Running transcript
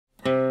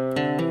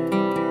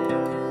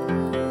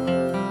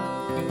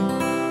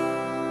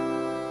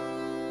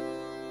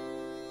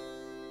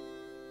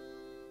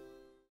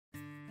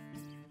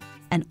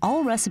An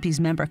Allrecipes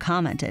member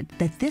commented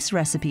that this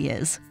recipe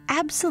is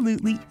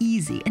absolutely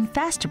easy and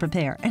fast to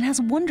prepare and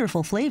has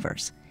wonderful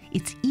flavors.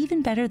 It's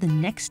even better the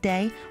next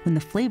day when the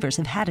flavors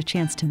have had a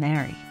chance to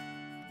marry.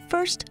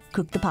 First,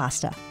 cook the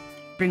pasta.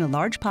 Bring a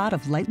large pot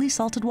of lightly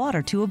salted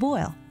water to a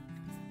boil.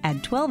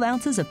 Add 12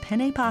 ounces of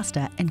penne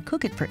pasta and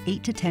cook it for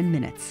 8 to 10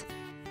 minutes.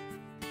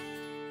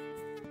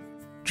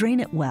 Drain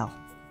it well.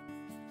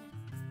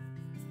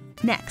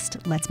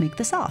 Next, let's make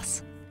the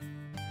sauce.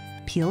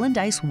 Peel and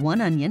dice 1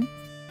 onion.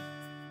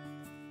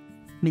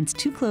 Mince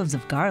 2 cloves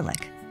of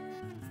garlic.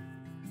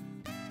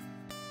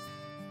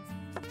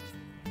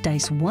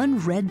 Dice 1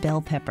 red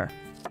bell pepper.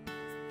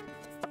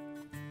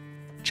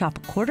 Chop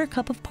a 1/4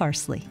 cup of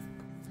parsley.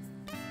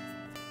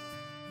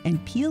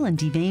 And peel and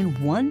devein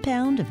 1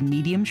 pound of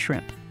medium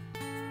shrimp.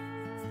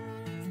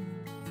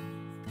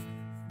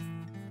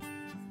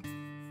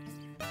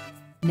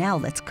 Now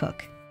let's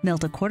cook.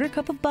 Melt a 1/4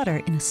 cup of butter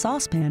in a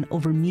saucepan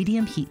over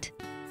medium heat.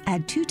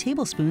 Add 2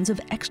 tablespoons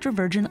of extra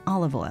virgin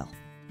olive oil.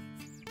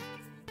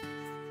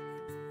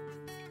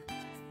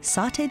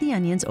 Sauté the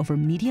onions over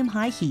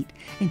medium-high heat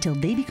until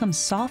they become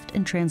soft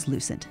and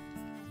translucent.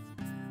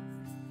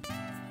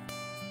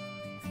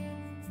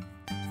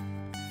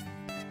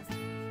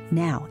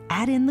 Now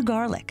add in the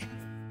garlic,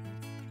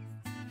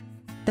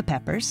 the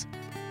peppers,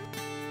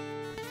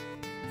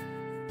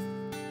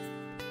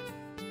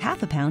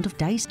 half a pound of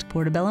diced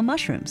portobello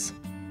mushrooms.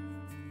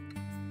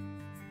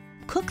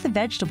 Cook the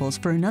vegetables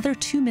for another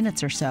 2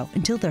 minutes or so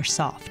until they're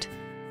soft.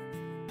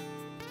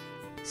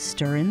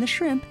 Stir in the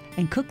shrimp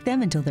and cook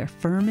them until they're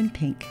firm and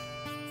pink.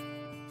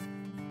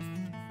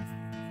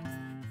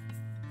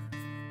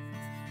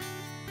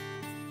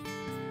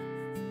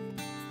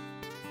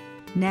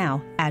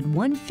 Now add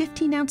 1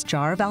 15-ounce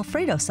jar of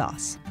Alfredo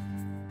sauce.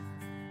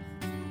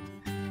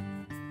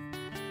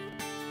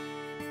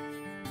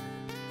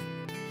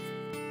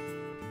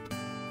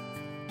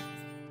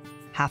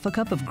 Half a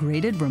cup of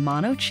grated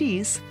Romano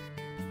cheese,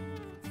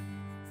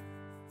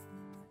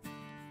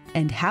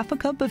 and half a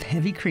cup of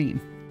heavy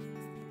cream.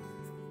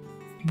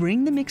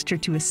 Bring the mixture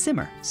to a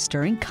simmer,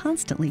 stirring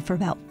constantly for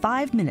about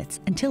 5 minutes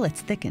until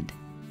it's thickened.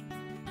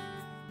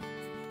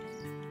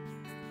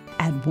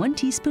 Add 1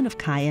 teaspoon of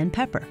cayenne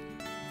pepper.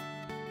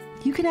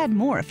 You can add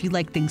more if you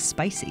like things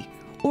spicy,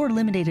 or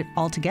eliminate it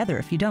altogether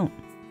if you don't.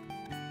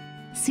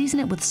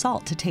 Season it with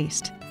salt to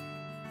taste.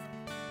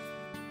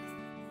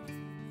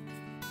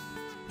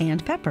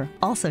 And pepper,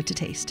 also to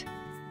taste.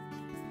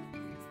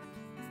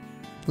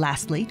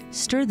 Lastly,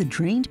 stir the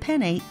drained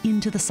penne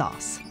into the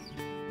sauce.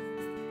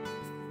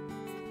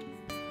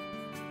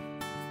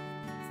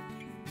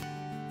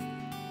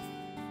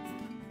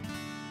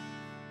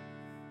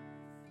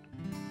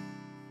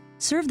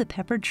 Serve the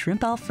peppered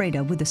shrimp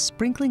Alfredo with a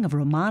sprinkling of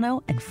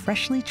Romano and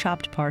freshly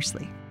chopped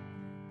parsley.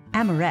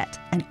 Amorette,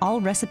 an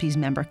Allrecipes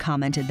member,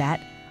 commented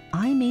that,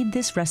 "I made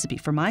this recipe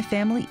for my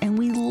family and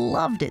we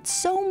loved it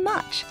so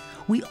much.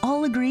 We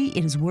all agree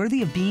it is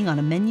worthy of being on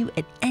a menu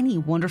at any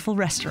wonderful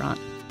restaurant."